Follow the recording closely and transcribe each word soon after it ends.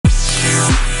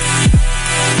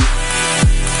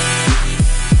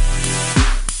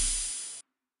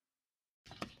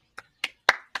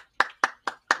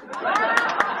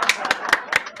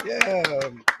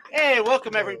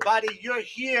Welcome, everybody. You're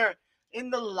here in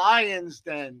the Lion's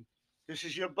Den. This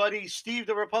is your buddy, Steve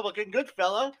the Republican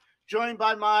Goodfella, joined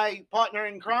by my partner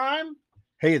in crime,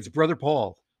 Hey, it's Brother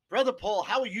Paul. Brother Paul.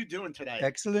 How are you doing today?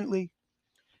 Excellently.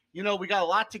 You know, we got a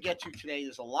lot to get to today.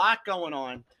 There's a lot going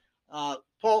on.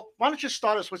 Paul, why don't you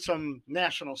start us with some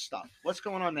national stuff? What's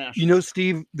going on nationally? You know,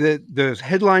 Steve, the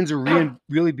headlines are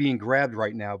really being grabbed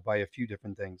right now by a few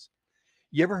different things.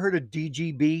 You ever heard of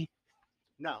DGB?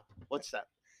 No. What's that?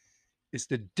 It's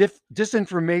the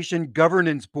Disinformation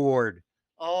Governance Board.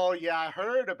 Oh, yeah, I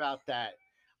heard about that.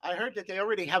 I heard that they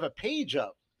already have a page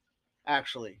up,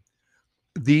 actually.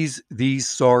 These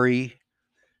sorry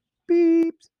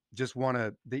beeps just want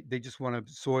to they just want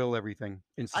to soil everything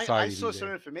in society. I saw these some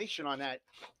days. information on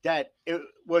that it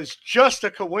was just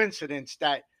a coincidence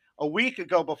that a week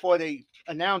ago before they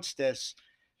announced this,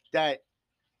 that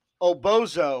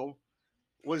Obozo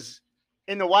was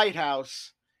in the White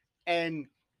House and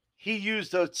he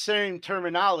used the same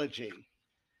terminology.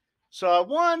 So I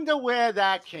wonder where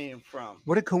that came from.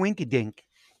 What a coinkydink.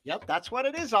 Yep, that's what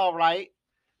it is, all right.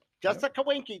 Just a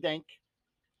coinky dink.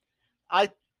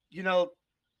 You know,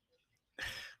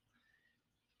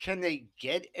 can they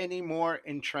get any more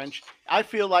entrenched? I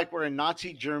feel like we're in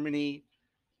Nazi Germany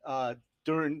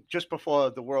during just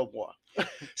before the World War.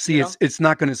 See, You know? it's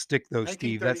not going to stick though,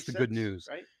 Steve. That's the good 1936, news.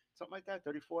 right? Something like that,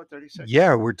 34, 36.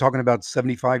 Yeah, we're talking about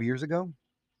 75 years ago.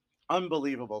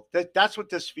 Unbelievable. That's what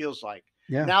this feels like.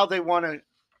 Yeah. Now they're going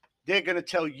to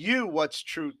tell you what's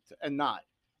truth and not.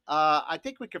 I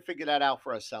think we can figure that out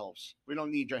for ourselves. We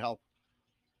don't need your help.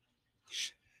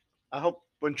 I hope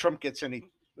when Trump gets in, he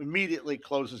immediately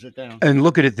closes it down. And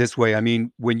look at it this way. I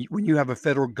mean, when you have a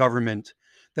federal government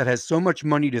that has so much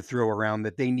money to throw around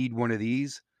that they need one of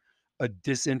these, a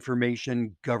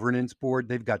disinformation governance board,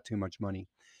 they've got too much money.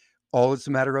 All it's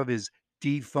a matter of is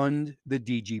defund the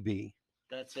DGB.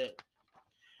 That's it.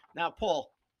 Now,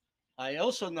 Paul, I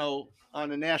also know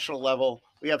on a national level,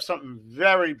 we have something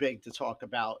very big to talk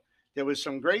about. There was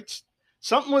something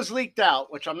was leaked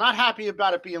out, which I'm not happy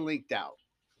about it being leaked out.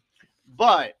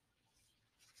 But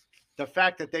the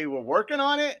fact that they were working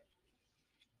on it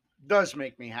does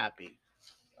make me happy.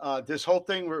 This whole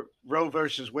thing with Roe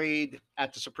versus Wade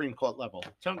at the Supreme Court level.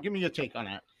 So give me your take on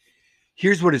that.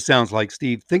 Here's what it sounds like,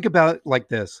 Steve. Think about it like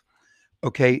this.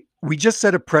 Okay, we just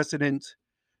set a precedent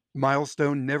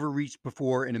milestone never reached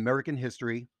before in American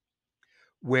history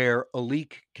where a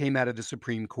leak came out of the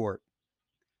Supreme Court.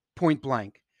 Point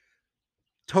blank.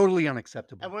 Totally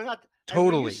unacceptable. And we're not Totally.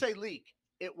 And when you say leak,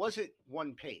 it wasn't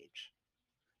one page.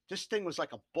 This thing was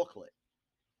like a booklet.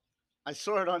 I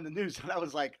saw it on the news and I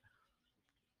was like,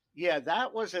 yeah,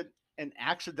 that wasn't an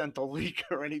accidental leak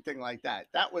or anything like that.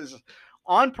 That was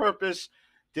on purpose.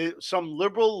 Some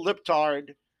liberal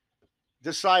liptard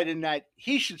deciding that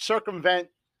he should circumvent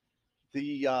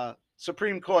the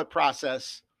Supreme Court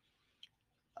process.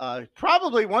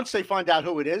 Probably once they find out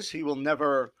who it is, he will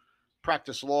never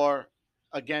practice law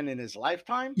again in his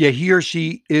lifetime. Yeah, he or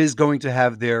she is going to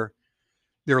have their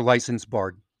license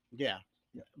barred. Yeah.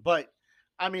 But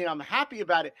I mean, I'm happy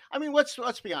about it. I mean,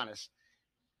 let's be honest.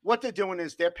 What they're doing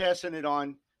is they're passing it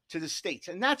on to the states.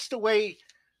 And that's the way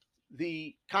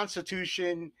the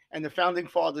Constitution and the founding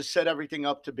fathers set everything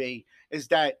up to be, is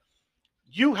that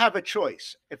you have a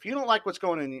choice. If you don't like what's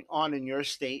going on in your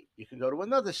state, you can go to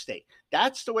another state.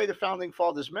 That's the way the founding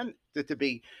fathers meant it to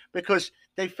be, because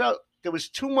they felt there was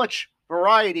too much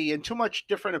variety and too much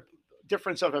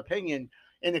difference of opinion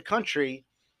in the country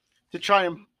to try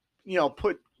and,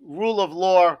 put rule of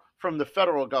law from the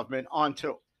federal government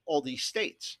onto all these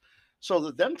states. So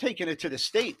that them taking it to the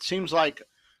state seems like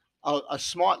a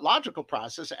smart, logical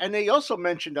process. And they also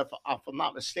mentioned, if I'm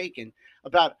not mistaken,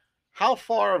 about how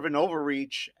far of an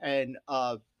overreach and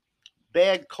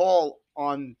bad call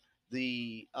on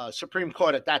the Supreme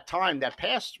Court at that time that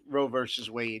passed Roe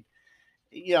versus Wade.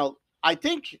 I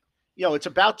think, it's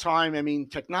about time. I mean,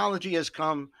 technology has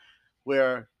come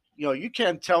where, you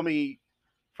can't tell me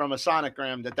from a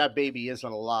sonogram that baby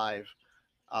isn't alive.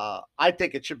 I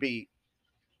think it should be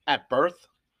at birth,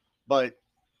 but,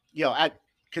 at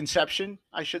conception,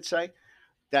 I should say,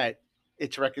 that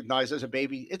it's recognized as a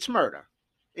baby. It's murder.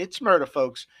 It's murder,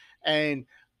 folks. And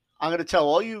I'm going to tell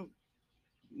all you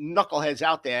knuckleheads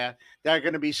out there that are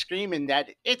going to be screaming that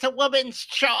it's a woman's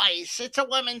choice. It's a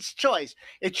woman's choice.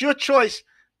 It's your choice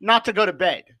not to go to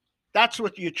bed. That's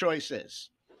what your choice is.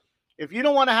 If you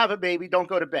don't want to have a baby, don't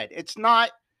go to bed. It's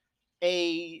not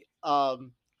a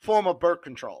form of birth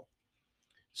control.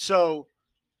 So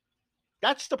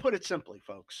that's to put it simply,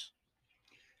 folks.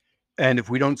 And if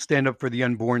we don't stand up for the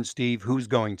unborn, Steve, who's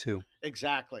going to?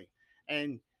 Exactly.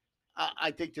 And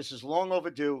I think this is long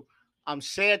overdue. I'm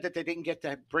sad that they didn't get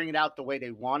to bring it out the way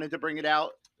they wanted to bring it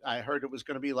out. I heard it was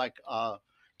going to be like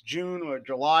June or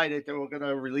July that they were going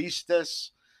to release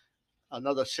this,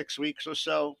 another 6 weeks or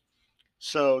so.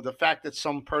 So the fact that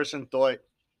some person thought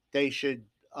they should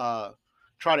uh,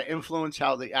 try to influence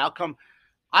how the outcome,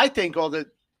 I think all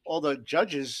the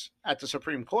judges at the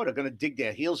Supreme Court are going to dig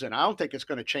their heels in. I don't think it's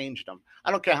going to change them. I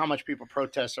don't care how much people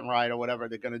protest and riot or whatever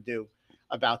they're going to do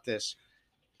about this.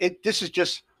 This is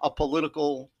just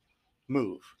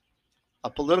move, a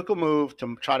political move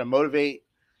to try to motivate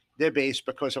their base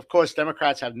because, of course,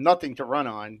 Democrats have nothing to run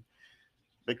on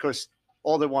because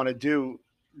all they want to do,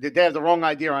 they have the wrong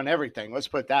idea on everything. Let's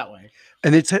put it that way.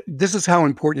 And this is how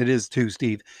important it is too,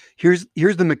 Steve. Here's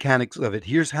the mechanics of it.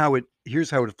 Here's how it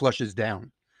flushes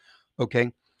down.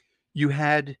 Okay, you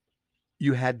had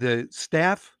you had the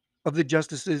staff of the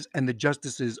justices, and the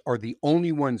justices are the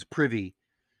only ones privy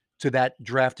to that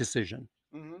draft decision.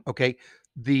 Mm-hmm. Okay,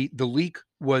 the leak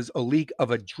was a leak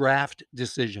of a draft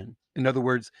decision. In other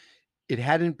words, it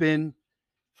hadn't been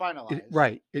Finalized.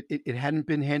 right. It hadn't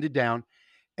been handed down,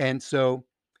 and so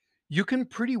you can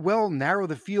pretty well narrow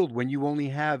the field when you only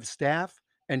have staff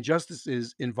and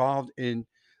justices involved in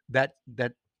that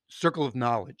circle of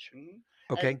knowledge. Mm-hmm.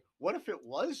 And Okay. what if it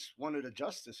was one of the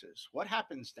justices? What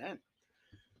happens then?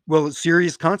 Well, it's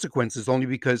serious consequences only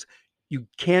because you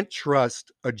can't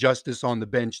trust a justice on the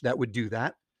bench that would do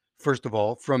that. First of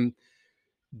all, from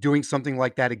doing something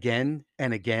like that again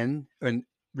and again and I'm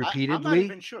not repeatedly.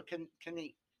 even sure. Can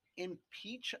they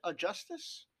impeach a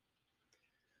justice?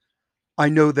 I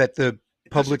know that Because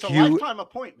it's public a hue lifetime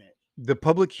appointment. the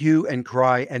public hue and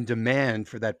cry and demand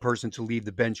for that person to leave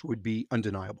the bench would be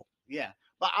undeniable. Yeah,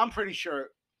 but I'm pretty sure,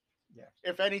 Yeah.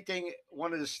 if anything,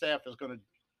 one of the staff is going to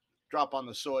drop on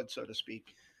the sword, so to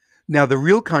speak. Now, the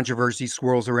real controversy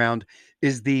swirls around,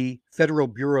 is the Federal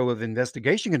Bureau of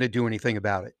Investigation going to do anything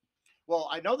about it Well,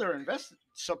 I know they're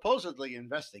supposedly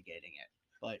investigating it,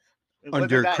 but whether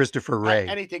under that Christopher Wray?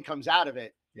 anything comes out of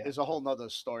it Yeah. is a whole nother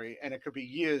story, and it could be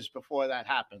years before that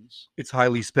happens. It's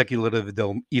highly speculative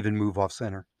they'll even move off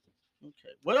center. Okay,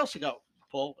 what else you got,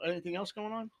 Paul? Anything else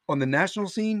going on? On the national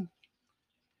scene,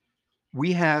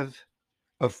 we have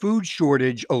a food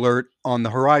shortage alert on the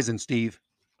horizon, Steve.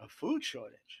 A food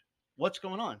shortage. What's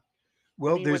going on? You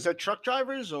Well, mean with there's the truck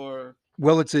drivers or?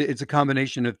 it's a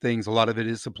combination of things. A lot of it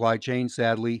is supply chain,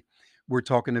 sadly. We're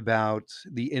talking about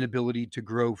the inability to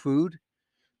grow food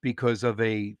because of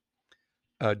a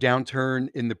downturn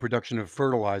in the production of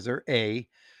fertilizer. A,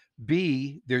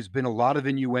 B, there's been a lot of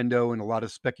innuendo and a lot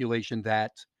of speculation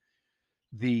that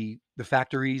the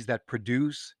factories that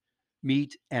produce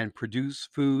meat and produce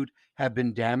food have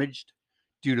been damaged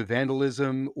due to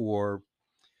vandalism or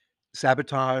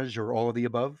sabotage or all of the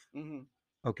above. Mm-hmm.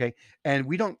 Okay, and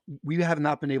we have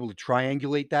not been able to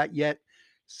triangulate that yet.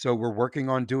 So we're working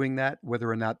on doing that, whether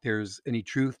or not there's any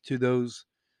truth to those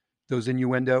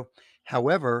innuendo.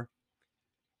 However,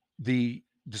 the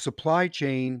supply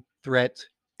chain threat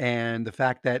and the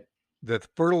fact that the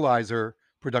fertilizer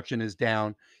production is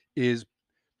down is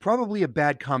probably a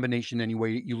bad combination any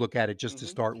way you look at it, just to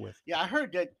Mm-hmm. start with. Yeah, I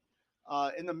heard that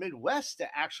in the Midwest they're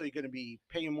actually going to be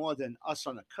paying more than us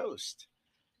on the coast.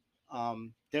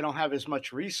 They don't have as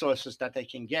much resources that they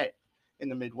can get in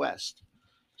the Midwest,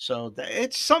 so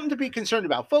it's something to be concerned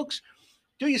about, folks.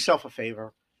 Do yourself a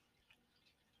favor,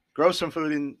 grow some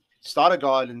food and start a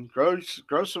garden, grow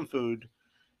some food.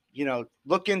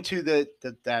 Look into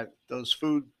that those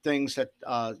food things that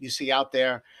you see out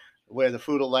there where the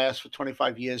food will last for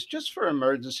 25 years just for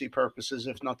emergency purposes,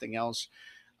 if nothing else.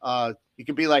 You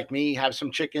could be like me, have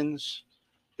some chickens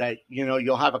that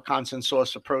you'll have a constant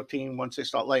source of protein once they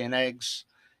start laying eggs.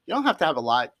 You don't have to have a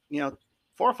lot. 4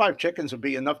 or 5 chickens would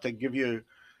be enough to give you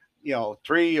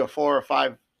 3 or 4 or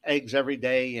 5 eggs every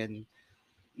day, and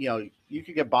you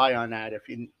could get by on that if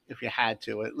you had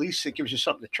to. At least it gives you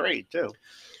something to trade too.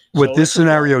 What So this it's a thought.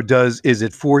 scenario does is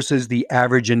it forces the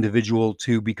average individual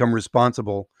to become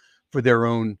responsible for their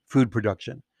own food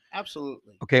production.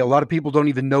 Absolutely. Okay, a lot of people don't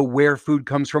even know where food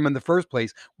comes from in the first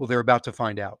place. Well, they're about to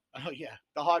find out. Oh yeah,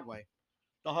 the hard way.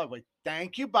 The hard way.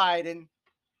 Thank you, Biden.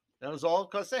 That was all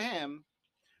because of him.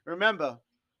 Remember,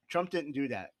 Trump didn't do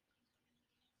that.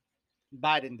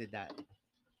 Biden did that.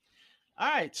 All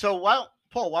right. So,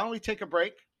 Paul, why don't we take a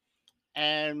break?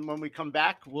 And when we come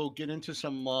back, we'll get into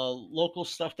some local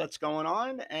stuff that's going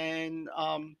on, and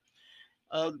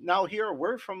now hear a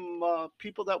word from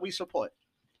people that we support.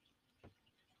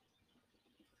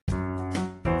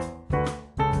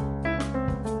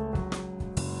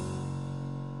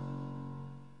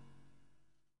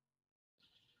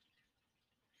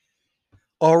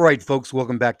 All right, folks,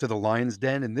 welcome back to the Lion's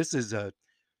Den. And this is a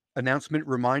announcement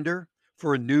reminder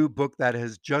for a new book that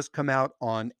has just come out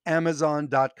on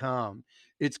Amazon.com.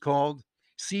 It's called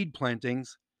Seed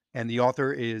Plantings, and the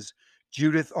author is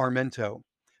Judith Armento.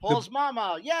 The Paul's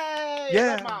mama. Yay! I love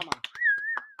Yeah. mama.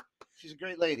 She's a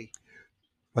great lady.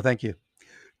 Well, thank you.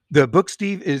 The book,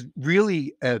 Steve, is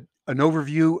really an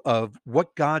overview of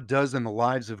what God does in the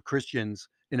lives of Christians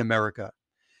in America.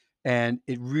 And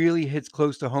it really hits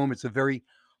close to home. It's a very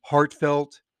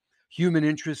heartfelt, human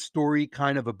interest story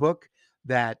kind of a book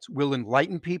that will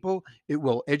enlighten people, it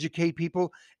will educate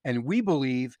people, and we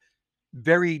believe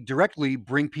very directly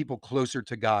bring people closer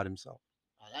to God Himself.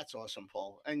 Oh, that's awesome,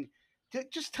 Paul. And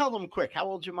just tell them quick. How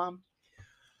old's your mom?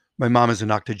 My mom is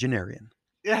an octogenarian.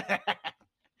 Yeah.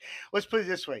 Let's put it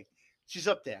this way. She's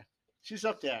up there. She's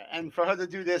up there. And for her to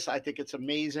do this, I think it's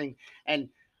amazing. And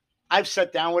I've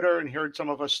sat down with her and heard some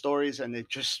of her stories, and it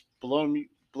just blow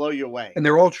you away. And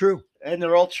they're all true. And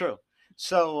they're all true.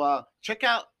 So check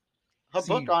out her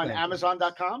book Seed on Plantings.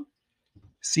 Amazon.com.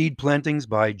 Seed Plantings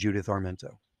by Judith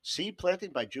Armento. Seed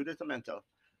Planting by Judith Amento.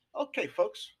 Okay,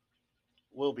 folks,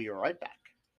 we'll be right back.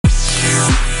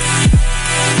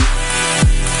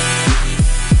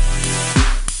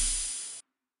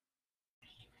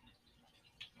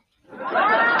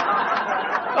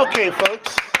 Okay,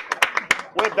 folks,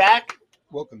 we're back.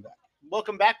 Welcome back.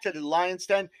 Welcome back to the Lion's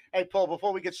Den. Hey, Paul,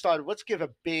 before we get started, let's give a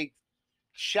big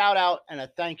shout out and a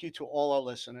thank you to all our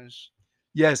listeners.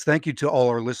 Yes, thank you to all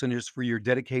our listeners for your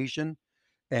dedication.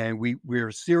 And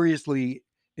we're seriously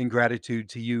in gratitude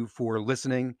to you for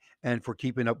listening and for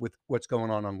keeping up with what's going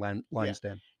on Lion's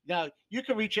Den. Now, you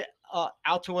can reach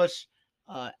out to us.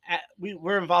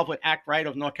 We're involved with Act Right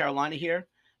of North Carolina here.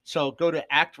 So go to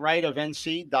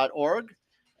actrightofnc.org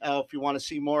if you want to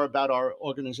see more about our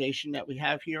organization that we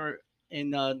have here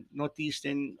in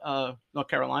Northeastern North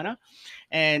Carolina.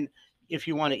 And if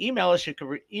you want to email us, you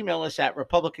can email us at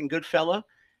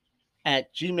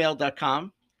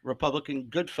republicangoodfella@gmail.com. Republican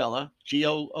Goodfella,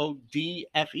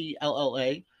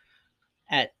 GOODFELLA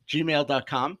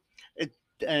 @gmail.com.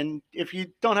 And if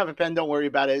you don't have a pen, don't worry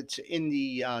about it. It's in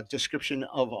the description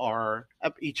of our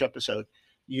each episode.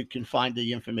 You can find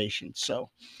the information.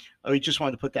 So we just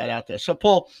wanted to put that out there. So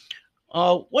Paul,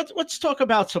 let's talk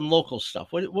about some local stuff.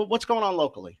 What's going on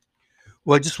locally?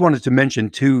 Well, I just wanted to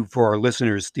mention too for our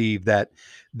listeners, Steve, that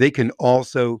they can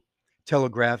also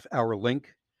telegraph our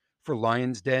link for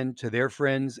Lion's Den to their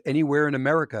friends anywhere in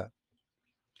America.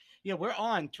 Yeah, we're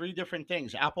on 3 different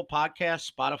things: Apple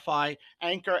Podcasts, Spotify,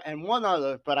 Anchor, and one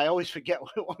other, but I always forget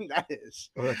what one that is.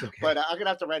 Oh, that's okay. But I'm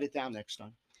gonna have to write it down next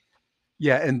time.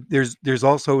 Yeah, and there's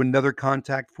also another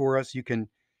contact for us. You can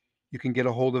get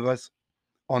a hold of us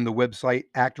on the website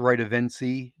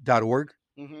actrightofnc.org.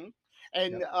 Mm-hmm.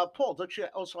 And Yep. Paul, don't you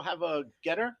also have a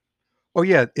Getter? Oh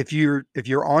yeah, if you're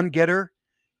on Getter,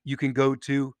 you can go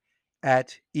to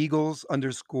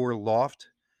 @Eagles_Loft.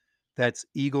 That's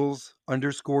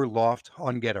Eagles_Loft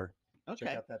on Getter. Okay.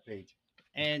 Check out that page.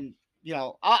 And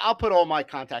I'll put all my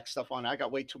contact stuff on. I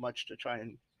got way too much to try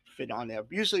and fit on there.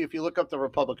 Usually, if you look up the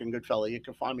Republican Goodfella, you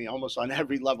can find me almost on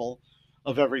every level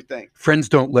of everything. Friends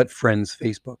don't let friends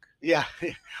Facebook. Yeah.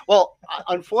 Well,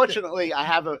 unfortunately, I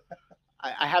have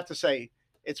to say,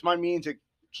 it's my means of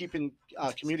keeping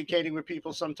communicating with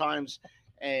people sometimes.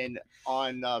 And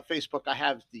on Facebook, I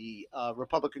have the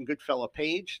Republican Goodfella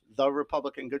page, the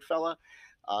Republican Goodfella.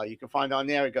 You can find on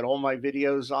there. I got all my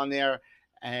videos on there,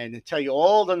 and tell you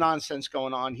all the nonsense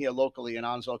going on here locally in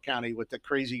Onslow County with the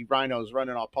crazy RINOs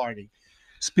running our party.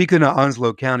 Speaking of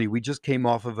Onslow County, we just came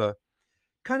off of a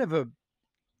kind of a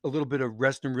little bit of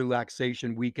rest and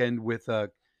relaxation weekend with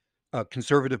a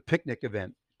conservative picnic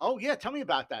event. Oh yeah, tell me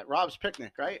about that. Rob's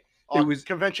picnic, right? It Our was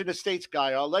convention of states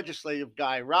guy, our legislative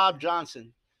guy, Rob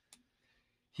Johnson.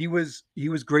 he was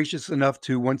gracious enough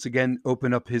to once again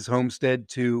open up his homestead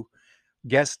to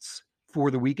guests for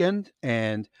the weekend,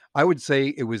 and I would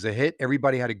say it was a hit.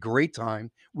 Everybody had a great time.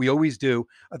 We always do.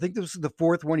 I think this is the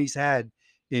 4th one he's had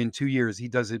in 2 years. He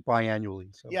does it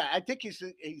biannually. So Yeah, I think he's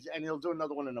and he'll do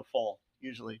another one in the fall,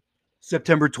 usually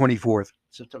September 24th.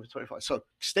 September 24th. So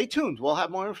stay tuned. We'll have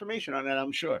more information on that,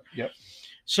 I'm sure. Yep.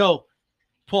 So,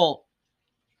 Paul,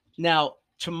 now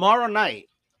tomorrow night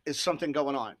is something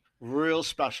going on real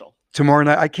special. Tomorrow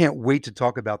night, I can't wait to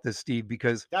talk about this, Steve,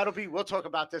 because We'll talk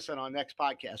about this in our next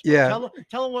podcast. But Yeah.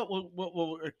 Tell them what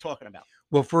we're talking about.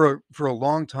 Well, for a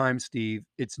long time, Steve,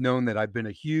 it's known that I've been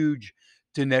a huge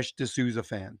Dinesh D'Souza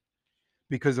fan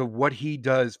because of what he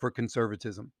does for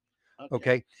conservatism.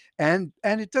 Okay. And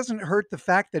it doesn't hurt the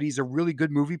fact that he's a really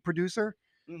good movie producer.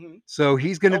 Mm-hmm. So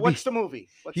he's going to be What's the movie?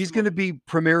 he's going to be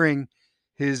premiering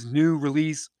his new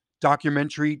release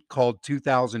documentary called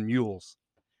 2000 Mules.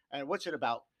 And what's it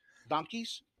about?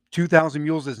 Donkeys? 2,000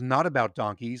 Mules is not about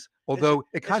donkeys, Is it although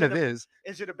it is kind it of a, is.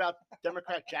 is it about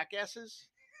Democrat jackasses?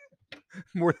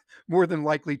 more more than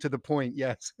likely to the point,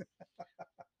 yes.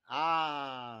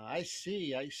 Ah, I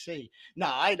see. I see. No,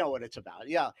 I know what it's about.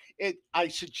 Yeah, it. I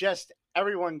suggest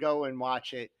everyone go and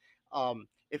watch it.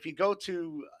 If you go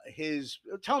to his,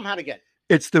 tell him how to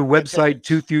It's the get website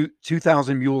tickets.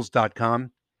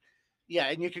 2000mules.com. Yeah,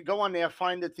 and you can go on there,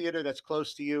 find the theater that's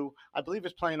close to you. I believe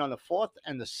it's playing on the 4th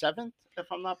and the 7th, if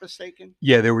I'm not mistaken.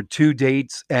 Yeah, there were 2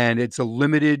 dates, and it's a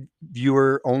limited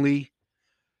view only.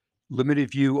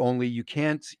 You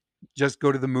can't just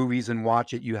go to the movies and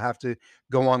watch it. You have to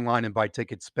go online and buy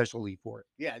tickets specially for it.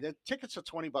 Yeah, the tickets are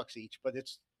 $20 each, but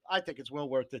it's I think it's well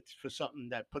worth it for something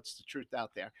that puts the truth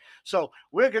out there. So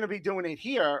we're going to be doing it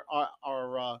here.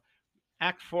 Our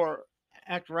Act for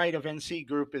Act Right of NC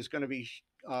group is going to be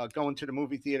going to the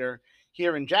movie theater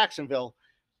here in Jacksonville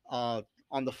uh,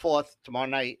 on the 4th, tomorrow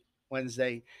night,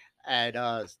 Wednesday, at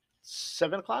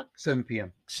 7 o'clock. 7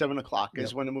 p.m. 7 o'clock is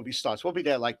Yep. when the movie starts. We'll be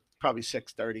there like probably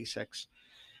 6:36,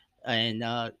 and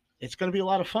it's going to be a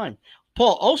lot of fun.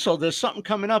 Paul, also there's something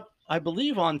coming up, I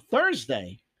believe, on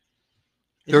Thursday.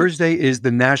 Is it Thursday is the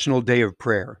National Day of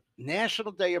Prayer.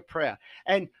 National Day of Prayer?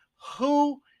 And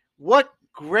who, what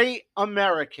great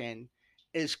American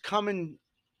is coming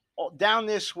down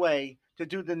this way to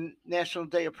do the National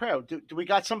Day of Prayer? Do we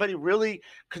got somebody really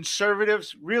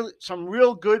conservatives, some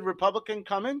real good Republican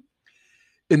coming?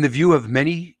 In the view of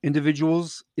many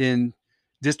individuals in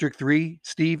District 3,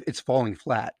 Steve, it's falling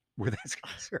flat where that's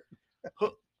concerned. Who,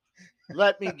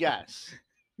 let me guess.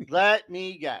 Let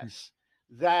me guess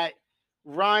that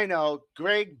Rhino,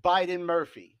 Greg Biden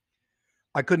Murphy.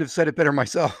 I couldn't have said it better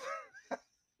myself.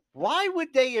 Why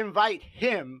would they invite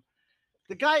him?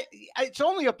 The guy, it's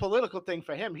only a political thing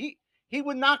for him. He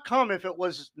would not come if it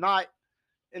was not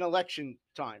an election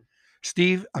time.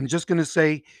 Steve, I'm just going to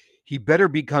say he better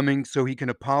be coming so he can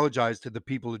apologize to the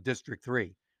people of District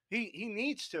 3. He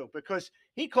needs to, because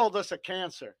he called us a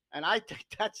cancer, and I think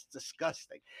that's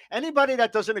disgusting. Anybody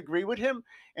that doesn't agree with him,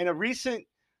 in a recent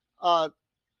uh,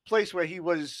 place where he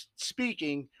was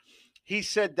speaking, he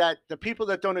said that the people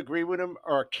that don't agree with him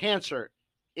are a cancer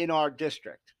in our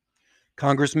district.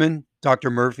 Congressman Dr.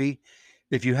 Murphy,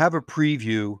 if you have a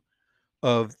preview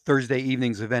of Thursday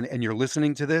evening's event and you're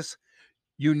listening to this,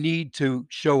 you need to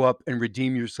show up and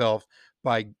redeem yourself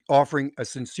by offering a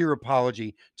sincere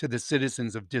apology to the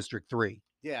citizens of District 3.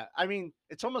 Yeah, I mean,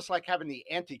 it's almost like having the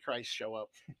Antichrist show up.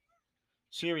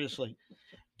 Seriously.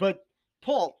 But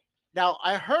Paul, now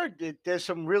I heard that there's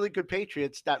some really good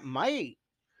patriots that might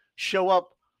show up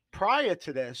prior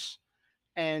to this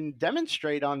and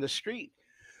demonstrate on the street.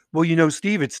 Well,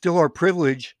 Steve, it's still our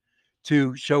privilege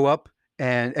to show up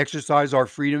and exercise our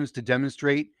freedoms to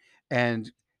demonstrate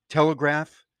and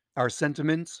telegraph our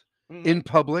sentiments Hmm. in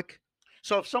public.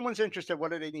 So if someone's interested,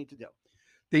 what do they need to do?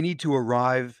 They need to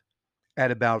arrive at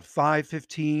about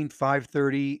 5:15,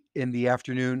 5:30 in the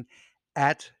afternoon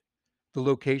at the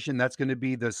location. That's going to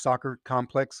be the soccer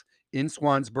complex in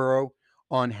Swansboro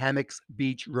on Hammocks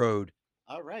Beach Road.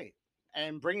 All right.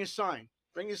 And bring your sign.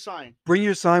 Bring your sign. Bring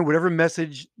your sign, whatever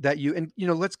message that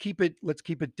let's keep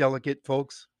it delicate,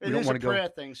 folks. We It don't is a want to go prayer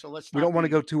thing, so let's we not don't want to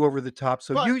be. go too over the top.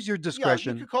 So But use your yeah, you could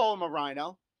discretion. call him a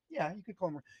rhino. Yeah, you could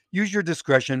call them. Use your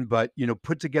discretion, but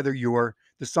put together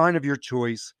the sign of your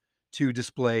choice to Just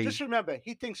display. remember,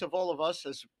 he thinks of all of us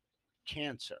as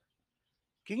cancer.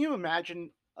 Can you imagine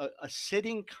a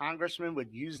sitting congressman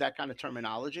would use that kind of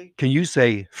terminology? Can you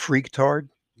say freaktard?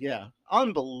 Yeah,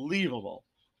 unbelievable,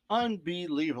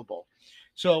 unbelievable.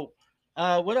 So,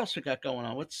 what else we got going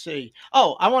on? Let's see.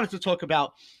 Oh, I wanted to talk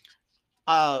about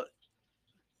uh,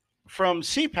 from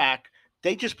CPAC.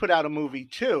 They just put out a movie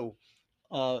too,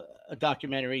 a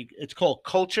documentary. It's called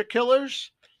Culture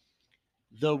Killers: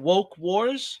 The Woke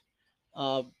Wars.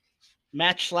 Uh,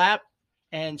 Match Slap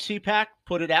and CPAC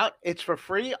put it out. It's for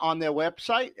free on their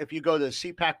website. If you go to the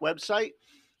CPAC website,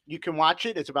 you can watch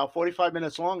it. It's about 45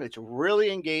 minutes long. It's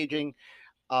really engaging.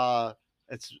 Uh,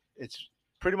 it's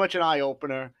pretty much an eye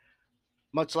opener,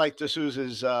 much like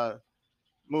D'Souza's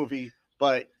movie,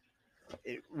 but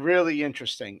really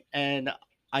interesting. And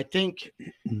I think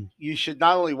you should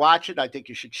not only watch it, I think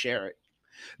you should share it.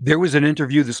 There was an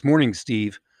interview this morning,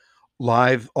 Steve,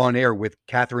 live on air with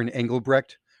Catherine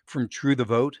Engelbrecht from True the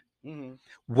Vote. Hmm.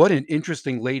 What an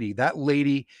interesting lady. That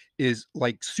lady is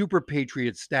like super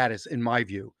patriot status, in my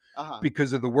view, Uh huh.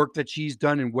 because of the work that she's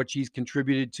done and what she's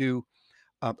contributed to.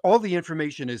 All the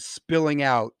information is spilling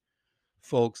out,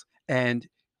 folks, and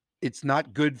it's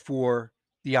not good for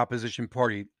the opposition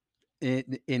party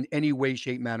in any way,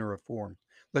 shape, manner, or form.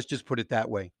 Let's just put it that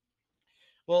way.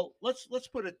 Well, let's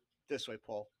put it this way,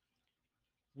 Paul.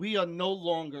 We are no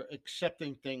longer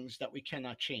accepting things that we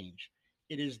cannot change.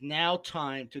 It is now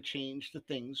time to change the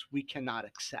things we cannot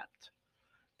accept.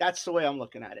 That's the way I'm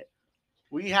looking at it.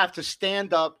 We have to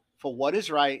stand up for what is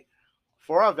right,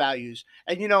 for our values.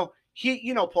 And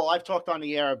Paul, I've talked on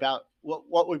the air about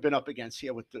what we've been up against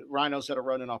here with the rhinos that are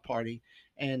running our party.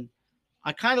 And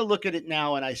I kind of look at it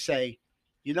now and I say,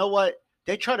 you know what?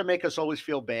 They try to make us always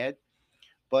feel bad.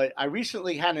 But I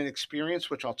recently had an experience,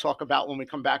 which I'll talk about when we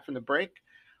come back from the break.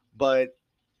 But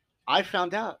I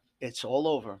found out it's all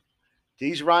over.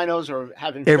 These rhinos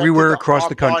have infected Everywhere across our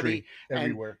the party, country, and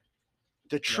everywhere.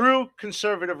 the Yep. true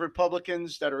conservative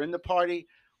Republicans that are in the party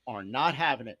are not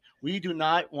having it. We do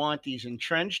not want these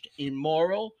entrenched,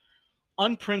 immoral,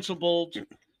 unprincipled,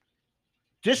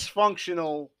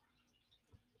 dysfunctional,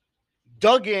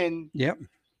 dug in Yep.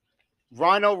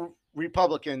 rhino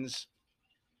Republicans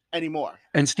anymore.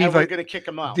 And And Steve, we're going to kick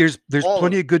them out. there's All of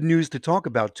plenty them. of good news to talk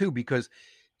about too, because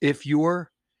if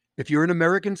you're if you're an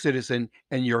American citizen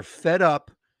and you're fed up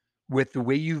with the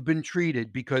way you've been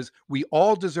treated, because we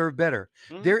all deserve better.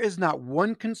 Mhm. There is not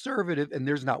one conservative and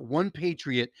there's not one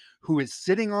patriot who is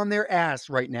sitting on their ass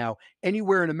right now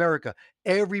anywhere in America.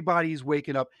 Everybody's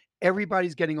waking up,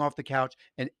 everybody's getting off the couch,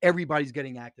 and everybody's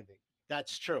getting activated.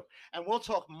 That's true. And we'll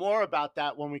talk more about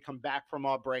that when we come back from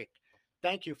our break.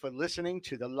 Thank you for listening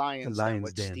to The The Lion's Den Lion's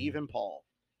with Steve Den. and Paul.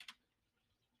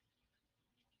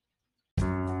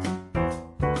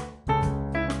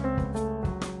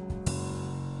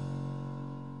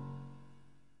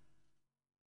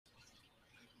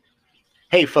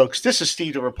 Hey, folks, this is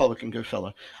Steve, the Republican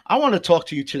Goodfellow. I want to talk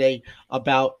to you today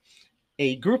about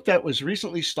a group that was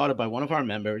recently started by one of our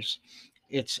members.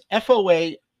 It's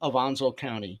FOA of Onslow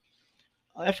County.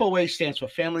 FOA stands for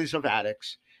Families of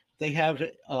Addicts. They have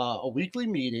a weekly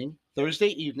meeting Thursday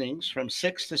evenings from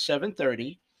 6 to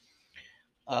 7:30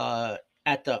 uh,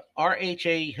 at the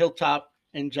RHA Hilltop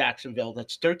in Jacksonville.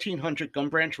 That's 1300 Gum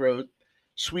Branch Road,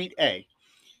 Suite A.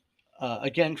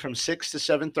 Again, from 6 to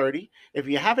 7:30. If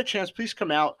you have a chance, please come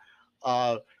out.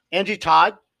 Uh, Angie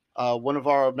Todd, one of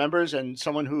our members and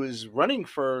someone who is running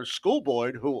for school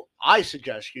board, who I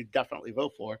suggest you definitely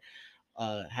vote for,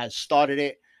 has started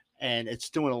it, and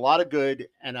it's doing a lot of good.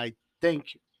 And I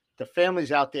think the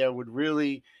families out there would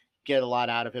really get a lot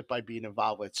out of it by being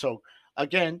involved with. So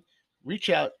again,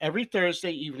 reach out every Thursday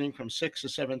evening from 6 to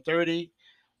 7:30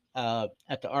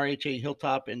 at the RHA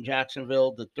Hilltop in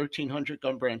Jacksonville, the 1300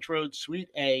 Gum Branch Road, Suite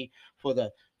A, for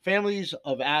the Families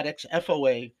of Addicts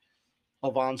FOA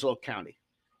of Onslow County.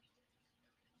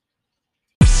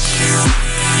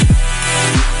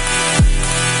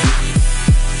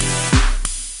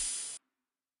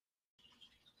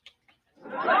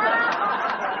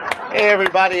 Hey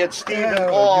everybody, it's Steve and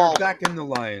Paul. You're back in the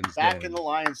Lions Back Den. in the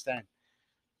Lions Den.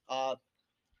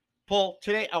 Paul,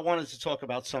 today I wanted to talk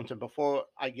about something before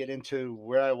I get into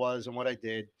where I was and what I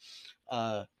did.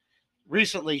 Uh,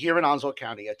 Recently, here in Onslow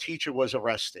County, a teacher was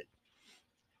arrested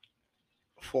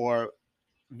for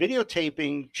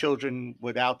videotaping children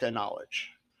without their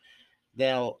knowledge.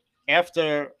 Now,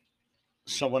 after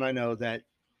someone I know that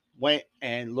went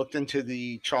and looked into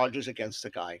the charges against the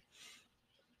guy,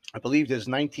 I believe there's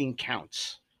 19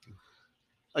 counts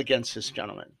against this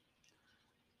gentleman.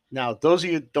 Now, those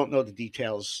of you who don't know the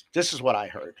details, this is what I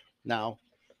heard. Now,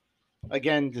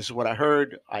 again, this is what I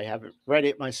heard. I haven't read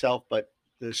it myself, but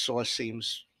the source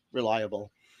seems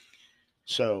reliable.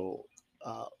 So,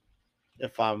 uh,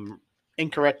 if I'm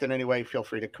incorrect in any way, feel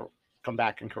free to come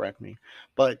back and correct me.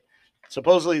 But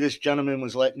supposedly, this gentleman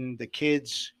was letting the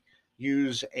kids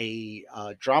use a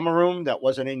drama room that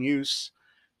wasn't in use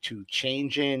to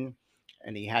change in,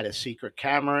 and he had a secret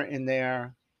camera in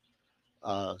there.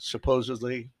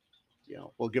 Supposedly,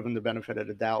 we'll give him the benefit of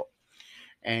the doubt.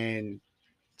 And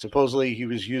supposedly, he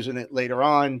was using it later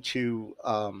on to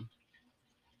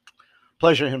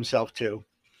pleasure himself too.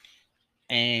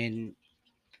 And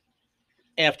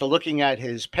after looking at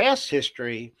his past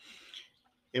history,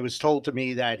 it was told to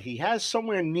me that he has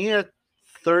somewhere near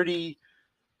 30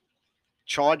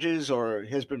 charges or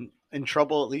has been in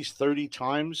trouble at least 30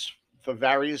 times for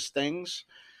various things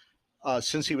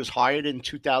since he was hired in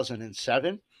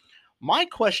 2007. My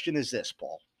question is this,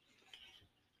 Paul.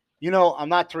 I'm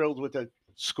not thrilled with the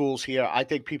schools here. I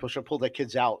think people should pull their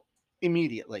kids out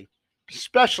immediately,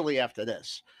 especially after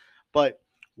this. But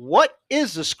what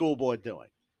is the school board doing?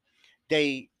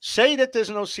 They say that there's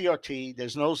no CRT,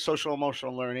 there's no social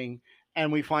emotional learning,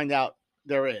 and we find out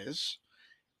there is.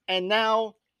 And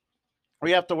now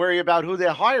we have to worry about who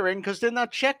they're hiring because they're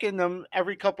not checking them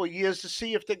every couple of years to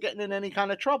see if they're getting in any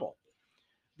kind of trouble.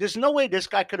 There's no way this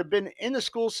guy could have been in the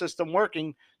school system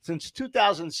working since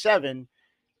 2007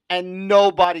 and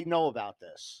nobody know about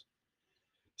this.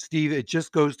 Steve, it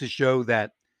just goes to show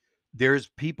that there's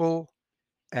people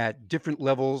at different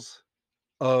levels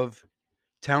of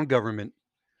town government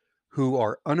who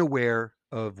are unaware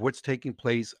of what's taking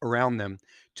place around them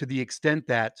to the extent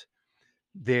that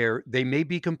they may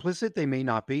be complicit, they may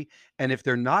not be, and if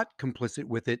they're not complicit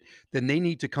with it, then they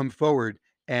need to come forward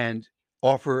and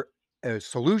offer a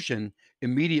solution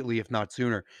immediately, if not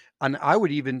sooner. And I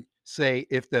would even say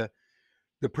if the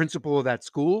principal of that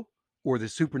school or the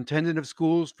superintendent of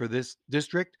schools for this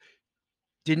district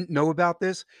didn't know about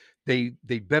this, they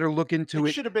better look into It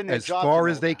it should have been their as job to far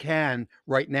as know they about it. can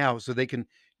right now so they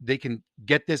can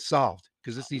get this solved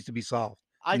because this needs to be solved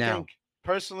I now. think,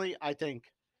 personally, I think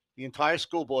the entire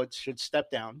school board should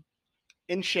step down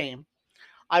in shame.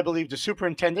 I believe the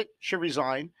superintendent should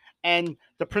resign and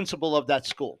the principal of that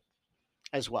school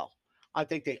as well. I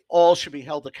think they all should be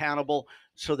held accountable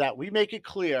so that we make it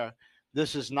clear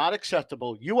this is not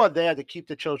acceptable. You are there to keep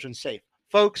the children safe.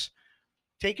 Folks,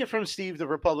 take it from Steve, the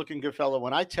Republican good fellow,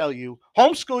 when I tell you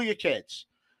homeschool your kids,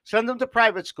 send them to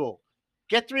private school,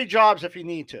 get 3 jobs if you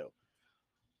need to,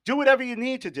 do whatever you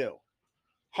need to do.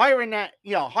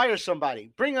 Hire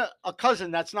somebody, bring a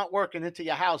cousin that's not working into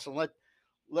your house and let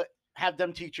have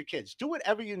them teach your kids. Do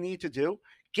whatever you need to do.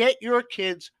 Get your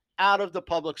kids out of the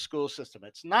public school system.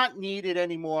 It's not needed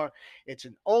anymore. It's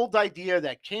an old idea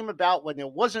that came about when there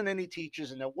wasn't any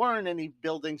teachers and there weren't any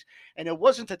buildings and there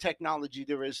wasn't the technology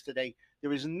there is today.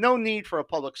 There is no need for a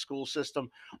public school system,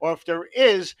 or if there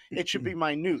is, it should be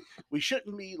minute. We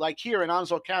shouldn't be like here in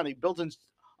Onslow County building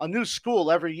a new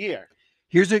school every year.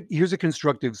 Here's a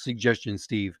constructive suggestion,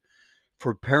 Steve,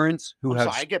 for parents who I'm have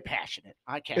sorry, I get passionate.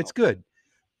 I can't it's help it. good,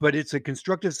 but it's a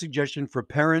constructive suggestion for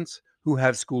parents who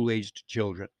have school-aged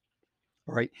children.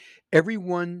 All right.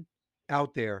 Everyone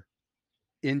out there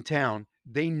in town,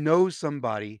 they know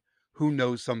somebody who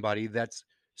knows somebody that's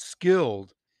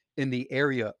skilled in the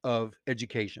area of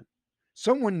education.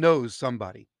 Someone knows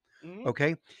somebody, Mhm.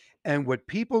 okay? And what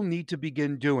people need to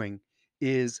begin doing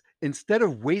is instead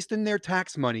of wasting their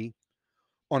tax money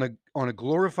on a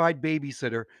glorified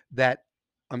babysitter that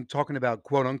I'm talking about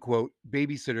quote unquote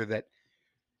babysitter that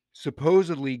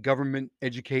supposedly government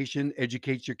education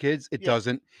educates your kids, it Yeah.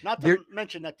 doesn't. Not They're to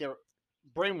mention that they're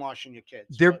brainwashing your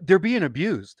kids, they're but they're being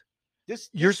abused. You're this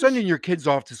is sending your kids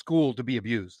off to school to be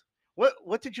abused.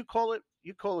 what did you call it?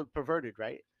 You call it perverted,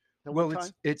 right? The one Well,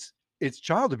 time? it's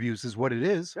child abuse is what it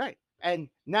is. Right. And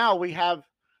now we have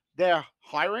they're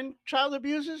hiring child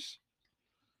abusers?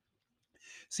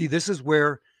 See, this is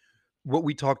where what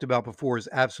we talked about before is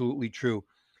absolutely true.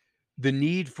 The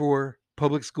need for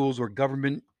public schools or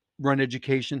government run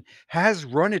education has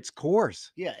run its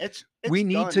course. Yeah, it's We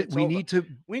need done. to It's we over. need to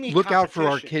We need look out for our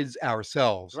competition. kids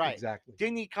ourselves. Right. Exactly.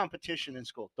 They need competition in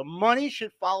school. The money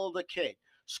should follow the kid.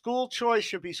 School choice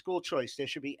should be school choice. There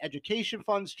should be education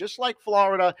funds just like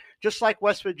Florida, just like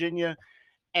West Virginia,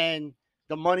 and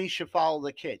the money should follow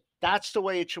the kid. That's the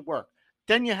way it should work.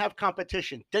 Then you have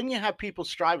competition. Then you have people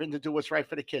striving to do what's right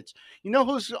for the kids. You know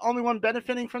who's the only one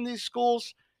benefiting from these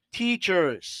schools?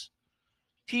 Teachers.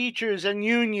 Teachers and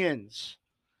unions.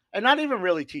 And not even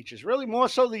really teachers, really more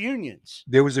so the unions.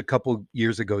 There was a couple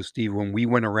years ago, Steve, when we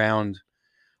went around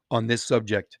on this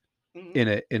subject Hmm.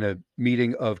 in a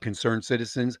meeting of concerned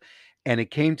citizens, and it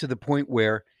came to the point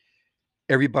where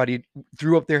everybody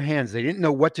threw up their hands. They didn't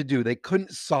know what to do. They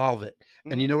couldn't solve it.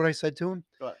 And you Hmm. know what I said to them?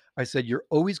 But I said, "You're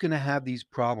always going to have these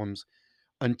problems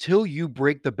until you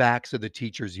break the backs of the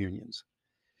teachers unions."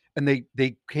 And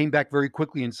they came back very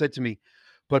quickly and said to me,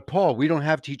 "But Paul, we don't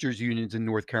have teachers unions in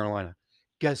North Carolina."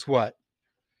 Guess what?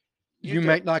 you You do.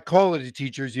 might not call it a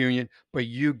teachers union, but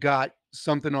you got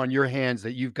something on your hands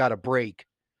that you've got to break.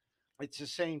 It's the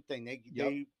same thing. They Yep.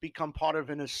 they become part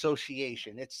of an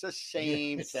association. It's the Yeah,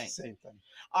 same it's the thing. same thing.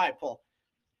 All right, Paul.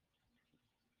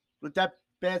 With that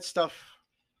bad stuff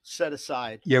set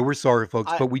aside, Yeah, we're sorry,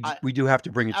 folks, I but I we do have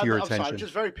to bring it to your I'm sorry. I'm attention.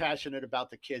 just very passionate about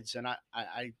the kids, and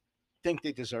I think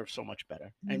they deserve so much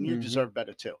better, and you Mhm. deserve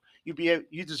better too.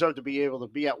 You deserve to be able to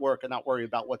be at work and not worry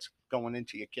about what's going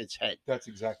into your kid's head That's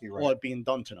exactly right. or being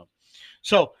done to them.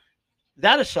 So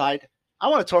that aside, I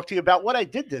want to talk to you about what I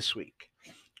did this week.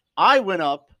 I went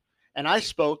up and I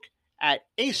spoke at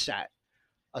ASAT,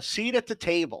 a seat at the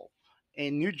table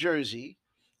in New Jersey.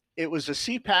 It was a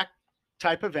CPAC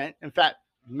type event. In fact,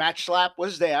 Matt Schlapp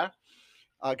was there.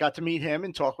 I got to meet him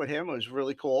and talk with him. It was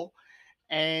really cool.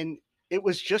 And it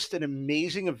was just an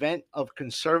amazing event of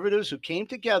conservatives who came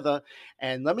together.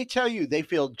 And let me tell you, they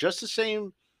feel just the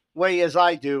same way as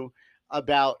I do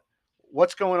about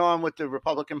what's going on with the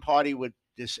Republican Party with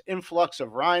this influx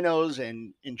of rhinos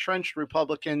and entrenched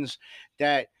Republicans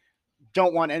that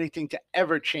don't want anything to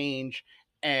ever change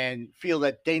and feel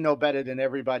that they know better than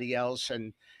everybody else.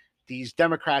 And these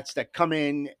Democrats that come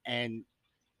in and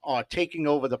are taking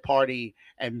over the party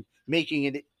and making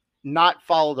it not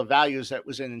follow the values that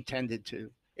was intended to.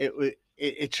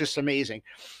 It's just amazing.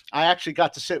 I actually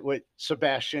got to sit with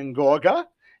Sebastian Gorga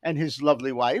and his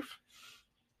lovely wife,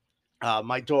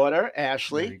 my daughter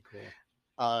Ashley. Very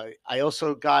cool. I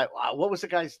also got what was the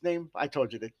guy's name? I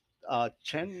told you that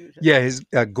Chen Yeah, his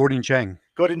Gordon Chang.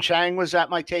 Gordon Chang was at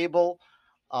my table.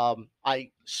 I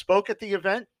spoke at the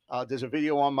event. There's a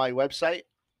video on my website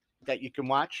that you can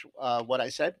watch what I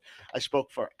said. I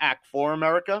spoke for Act for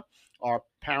America, our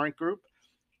parent group,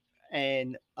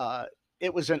 and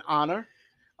it was an honor,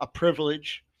 a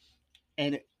privilege,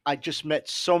 and I just met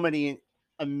so many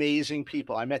amazing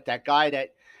people. I met that guy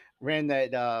that ran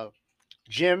that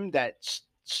gym that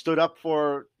stood up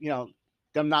for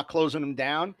them not closing them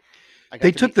down. I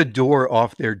They got to took meet. the door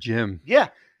off their gym. Yeah,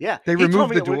 yeah. They He told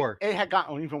removed me the door. it had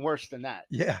gotten even worse than that.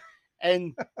 Yeah.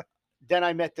 And then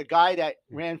I met the guy that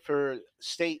ran for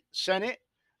state senate,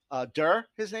 Durr,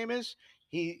 his name is.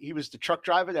 He was the truck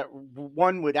driver that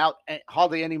won without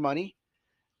hardly any money.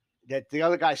 That the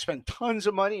other guy spent tons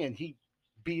of money and he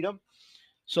beat him.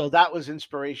 So that was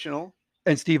inspirational.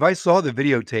 And Steve, I saw the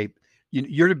videotape.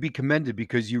 You're to be commended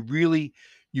because you really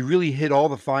hit all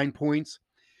the fine points,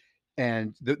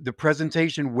 and the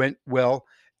presentation went well.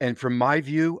 And from my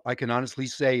view, I can honestly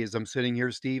say, as I'm sitting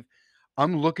here, Steve,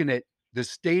 I'm looking at the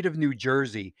state of New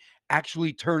Jersey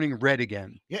actually turning red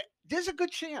again. Yeah, there's a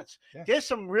good chance. Yeah. There's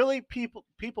some really people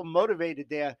motivated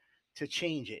there to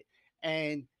change it,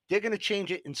 and they're going to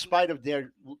change it in spite of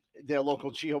their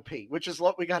local GOP, which is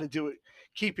what we got to do.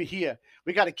 Keep it here.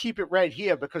 We got to keep it red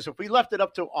here because if we left it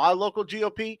up to our local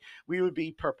GOP, we would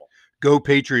be purple. Go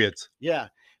Patriots. Yeah,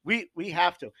 we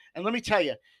have to. And let me tell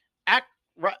you, Act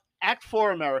Act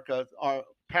for America, our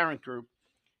parent group,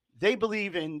 they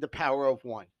believe in the power of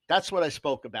one. That's what I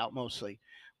spoke about mostly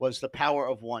was the power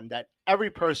of one. That every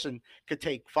person could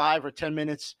take 5 or 10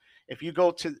 minutes. If you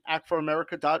go to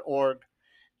actforamerica.org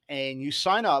and you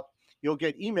sign up, you'll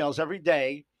get emails every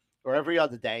day or every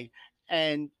other day,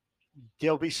 and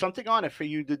there'll be something on it for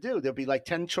you to do. There'll be like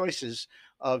 10 choices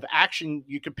of action.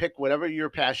 You can pick whatever you're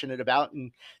passionate about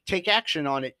and take action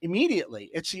on it immediately.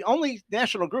 It's the only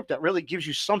national group that really gives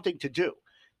you something to do,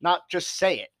 not just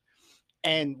say it.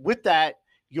 And with that,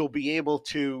 you'll be able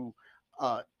to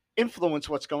uh, influence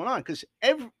what's going on because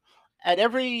at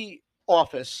every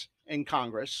office in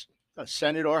Congress,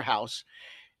 Senate or House,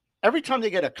 every time they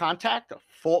get a contact, a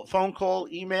phone call,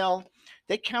 email,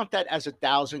 they count that as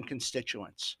 1,000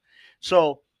 constituents.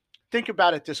 So think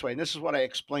about it this way, and this is what I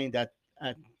explained at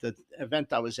the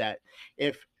event I was at.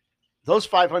 If those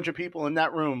 500 people in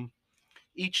that room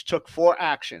each took 4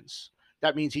 actions,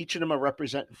 that means each of them are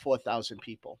representing 4,000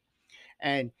 people.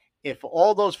 And if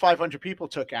all those 500 people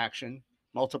took action,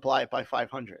 multiply it by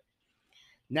 500.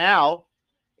 Now,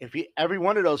 if every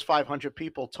one of those 500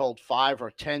 people told 5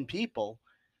 or 10 people,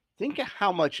 think of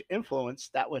how much influence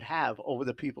that would have over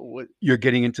the people with. You're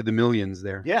getting into the millions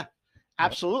there. Yeah, Yep.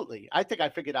 absolutely. I think I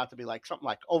figured out to be like something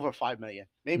like over 5 million,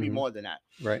 maybe Mhm. more than that.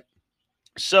 Right.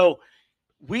 So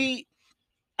we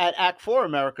at Act for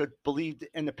America believed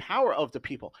in the power of the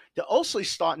people. They're also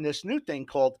starting this new thing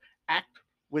called Act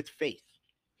with Faith,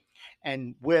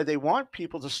 and where they want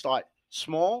people to start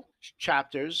small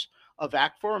chapters of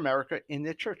Act for America in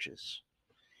their churches.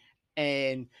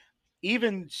 And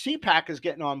even CPAC is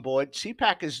getting on board.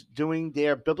 CPAC is doing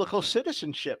their biblical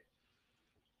citizenship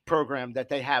program that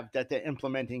they have that they're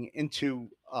implementing into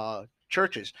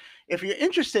churches. If you're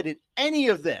interested in any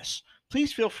of this,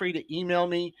 please feel free to email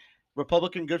me,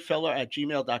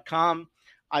 republicangoodfellow@gmail.com.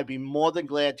 I'd be more than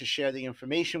glad to share the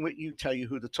information with you, tell you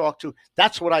who to talk to.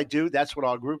 That's what I do. That's what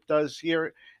our group does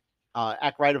here,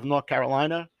 Act Right of North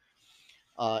Carolina,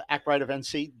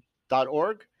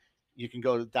 actrightofnc.org. You can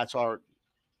go to, that's our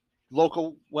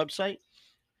local website.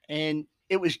 And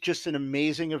it was just an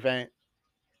amazing event,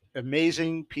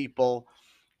 amazing people,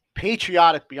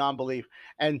 patriotic beyond belief.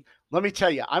 And let me tell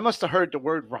you, I must have heard the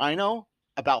word RINO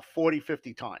about 40,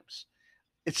 50 times.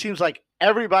 It seems like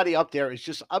everybody up there is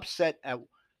just upset at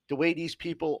the way these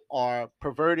people are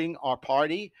perverting our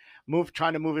party,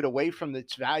 trying to move it away from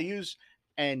its values.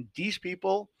 And these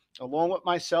people, along with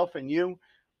myself and you,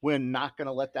 we're not going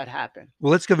to let that happen.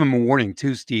 Well, let's give them a warning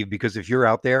too, Steve, because if you're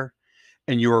out there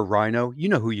and you're a rhino, you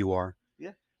know who you are.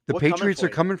 Yeah, The we're coming Patriots are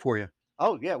for you. coming for you.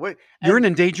 Oh yeah, You're an and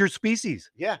endangered species.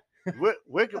 yeah,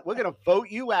 we're going to vote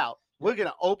you out. We're going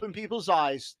to open people's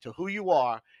eyes to who you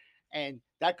are, and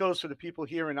that goes for the people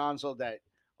here in Onslow that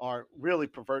are really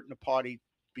perverting the party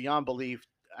beyond belief.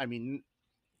 I mean,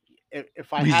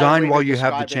 if I had a Resign way to while you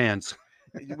have the describe it, chance.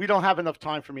 we don't have enough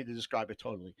time for me to describe it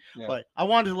totally. Yeah. But I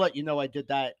wanted to let you know I did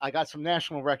that. I got some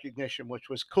national recognition, which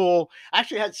was cool. I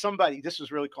actually had somebody. This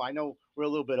was really cool. I know we're a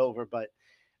little bit over, but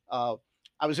uh,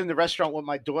 I was in the restaurant with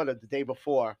my daughter the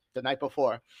night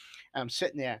before, and I'm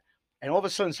sitting there, and all of a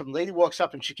sudden, some lady walks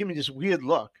up and she gave me this weird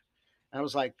look, and I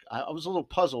was like, I was a little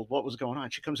puzzled what was going on.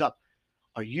 She comes up,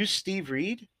 "Are you Steve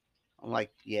Reed?" I'm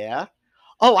like, "Yeah."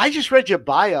 "Oh, I just read your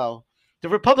bio. The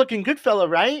Republican Goodfellow,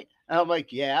 right?" And I'm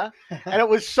like, "Yeah." And it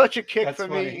was such a kick That's for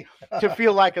me funny. to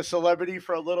feel like a celebrity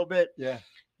for a little bit, Yeah.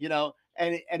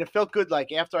 and it felt good.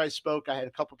 Like after I spoke, I had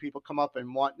a couple people come up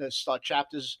and wanting to start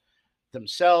chapters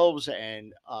themselves,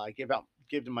 and I gave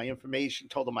them my information,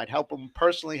 told them I'd help them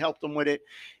personally, help them with it.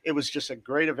 It was just a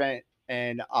great event,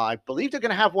 and I believe they're going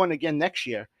to have one again next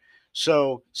year.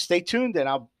 So stay tuned, and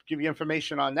I'll give you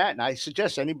information on that. And I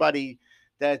suggest anybody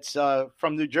that's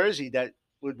from New Jersey that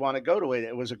would want to go to it.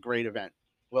 It was a great event,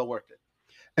 well worth it.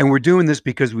 And we're doing this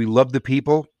because we love the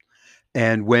people.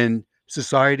 And when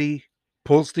society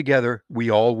pulls together, we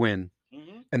all win.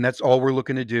 Mm-hmm. And that's all we're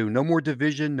looking to do. No more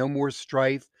division, no more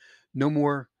strife, no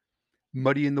more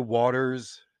muddying the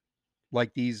waters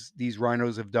like these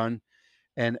rhinos have done.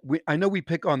 And I know we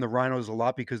pick on the rhinos a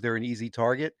lot because they're an easy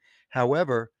target.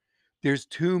 However, there's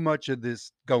too much of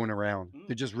this going around. Mm.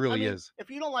 There just I really mean, is. if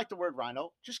you don't like the word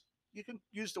rhino, just you can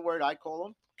use the word I call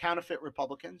them counterfeit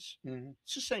Republicans. Mhm.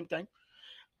 It's the same thing.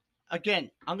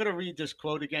 Again, I'm going to read this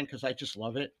quote again because I just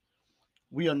love it.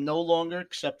 "We are no longer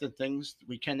accepting things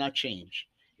we cannot change.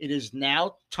 It is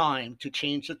now time to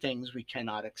change the things we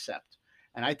cannot accept."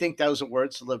 And I think those are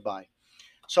words to live by.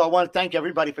 So I want to thank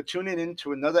everybody for tuning in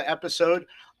to another episode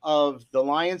of The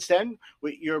Lion's Den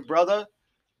with your brother,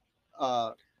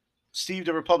 uh, Steve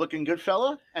the Republican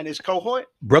Goodfella, and his cohort,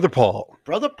 Brother Paul.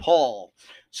 Brother Paul.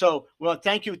 So, well,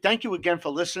 thank you. Thank you again for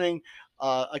listening.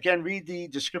 Again, read the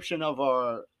description of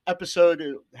our episode.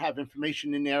 It'll have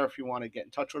information in there if you want to get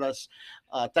in touch with us.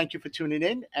 Thank you for tuning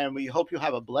in, and we hope you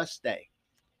have a blessed day.